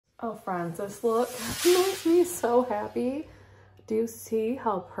Oh friends, this look makes me so happy. Do you see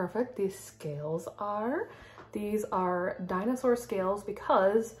how perfect these scales are? These are dinosaur scales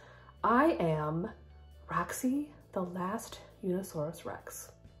because I am Roxy, the last Unisaurus Rex.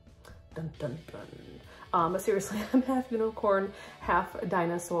 Dun dun dun. But seriously, I'm half unicorn, half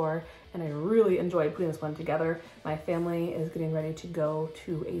dinosaur, and I really enjoyed putting this one together. My family is getting ready to go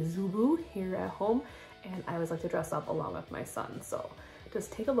to a Zubu here at home, and I always like to dress up along with my son. So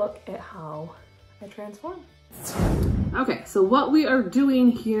just take a look at how I transform. Okay, so what we are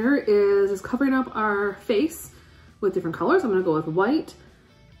doing here is covering up our face with different colors. I'm gonna go with white,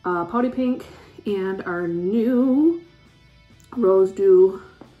 pouty pink, and our new Rose Dew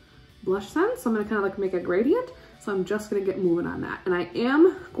blush scent. So I'm gonna kind of like make a gradient. So I'm just gonna get moving on that. And I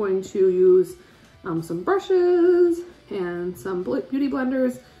am going to use some brushes and some beauty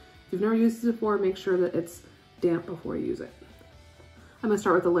blenders. If you've never used this before, make sure that it's damp before you use it. I'm gonna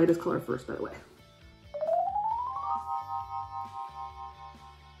start with the lightest color first, by the way.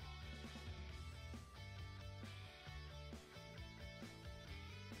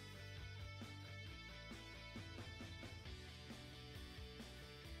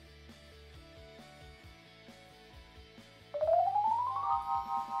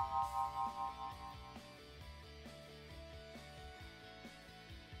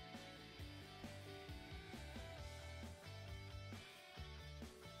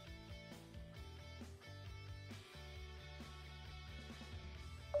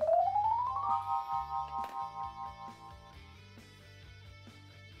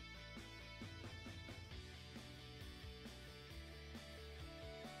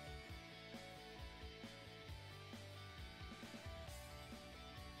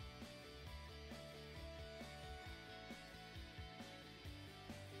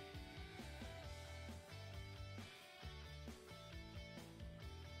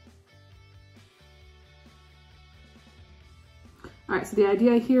 All right, so the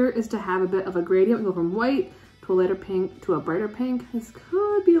idea here is to have a bit of a gradient. We go from white to a lighter pink to a brighter pink. This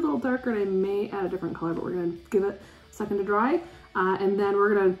could be a little darker and I may add a different color, but we're gonna give it a second to dry. And then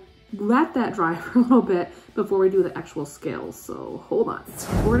we're gonna let that dry for a little bit before we do the actual scales. So hold on.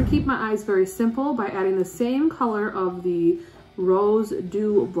 We're gonna keep my eyes very simple by adding the same color of the Rose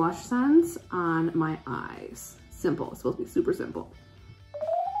Dew blush scents on my eyes. Simple, it's supposed to be super simple.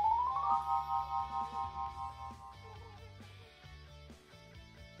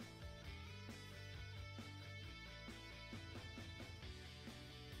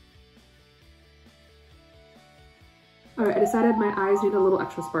 All right, I decided my eyes need a little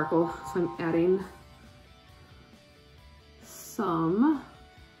extra sparkle, so I'm adding some,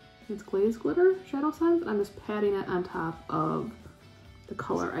 it's glazed glitter shadow scent. I'm just patting it on top of the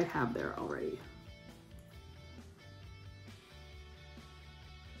color I have there already.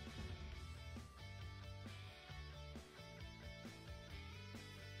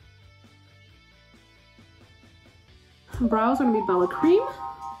 Brows are gonna be Bella Cream.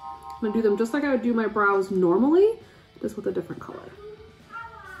 I'm gonna do them just like I would do my brows normally, just with a different color.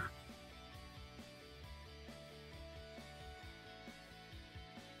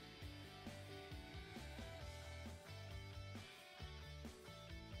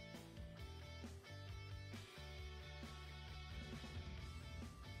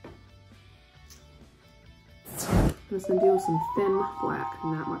 I'm just gonna do some thin black,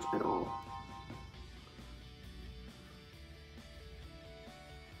 not much at all.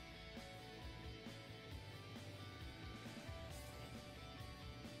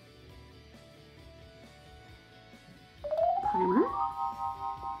 Primer.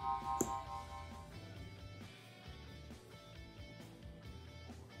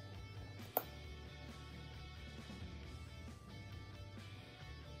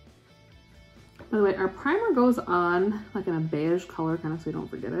 By the way, our primer goes on like in a beige color, kind of so you don't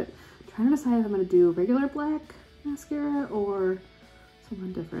forget it. I'm trying to decide if I'm going to do regular black mascara or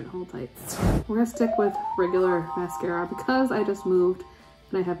something different. Hold tight. We're going to stick with regular mascara because I just moved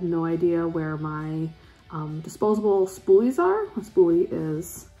and I have no idea where my disposable spoolies are. A spoolie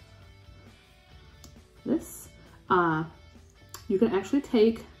is this. You can actually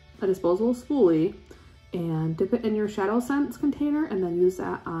take a disposable spoolie and dip it in your shadow scents container and then use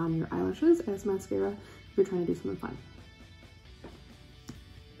that on your eyelashes as mascara if you're trying to do something fun.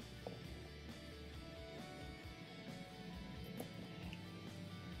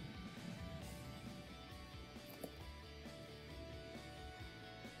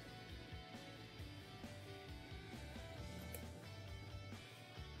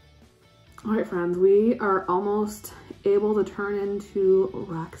 All right, friends, we are almost able to turn into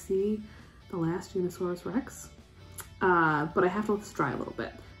Roxy, the last Unisaurus Rex, but I have to let this dry a little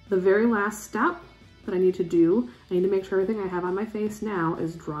bit. The very last step that I need to do, I need to make sure everything I have on my face now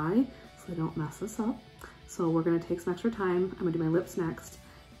is dry so I don't mess this up. So we're gonna take some extra time. I'm gonna do my lips next,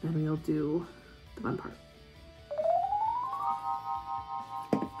 then we'll do the fun part.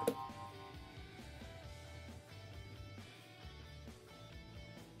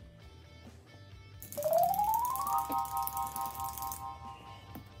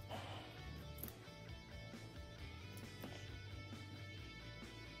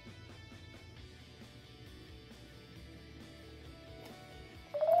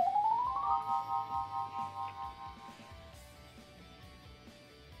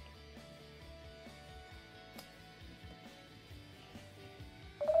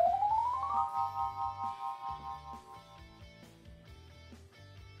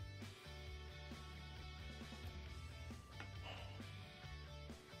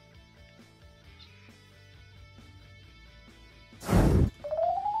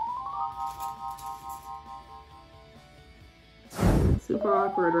 Super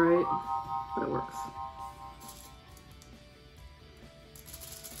awkward, right? But it works.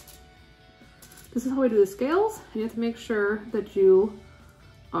 This is how we do the scales. You have to make sure that you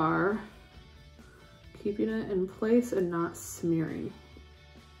are keeping it in place and not smearing.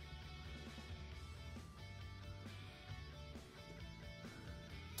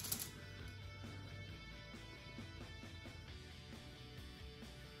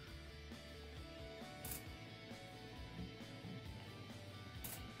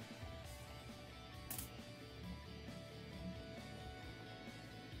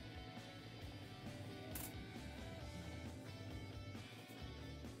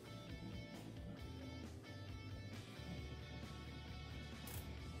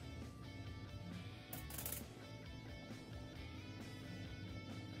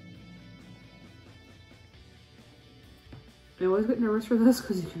 I always get nervous for this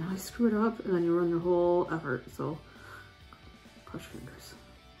because you can always screw it up and then you ruin your whole effort, so cross your fingers.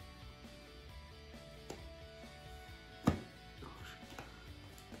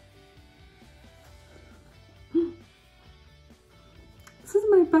 This is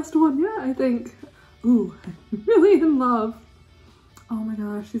my best one yet, I think. Ooh, I'm really in love. Oh my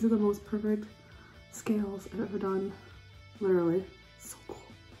gosh, these are the most perfect scales I've ever done. Literally, so cool.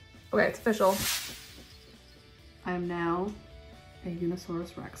 Okay, it's official. I am now a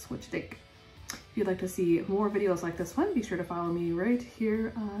Unisaurus Rex. What you think? If you'd like to see more videos like this one, be sure to follow me right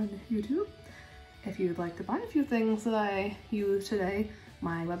here on YouTube. If you'd like to buy a few things that I used today,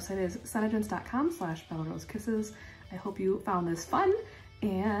 my website is senegence.com/BellaRoseKisses. I hope you found this fun,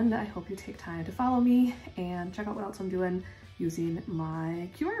 and I hope you take time to follow me and check out what else I'm doing using my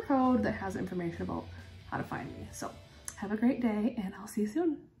QR code that has information about how to find me. So have a great day, and I'll see you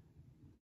soon.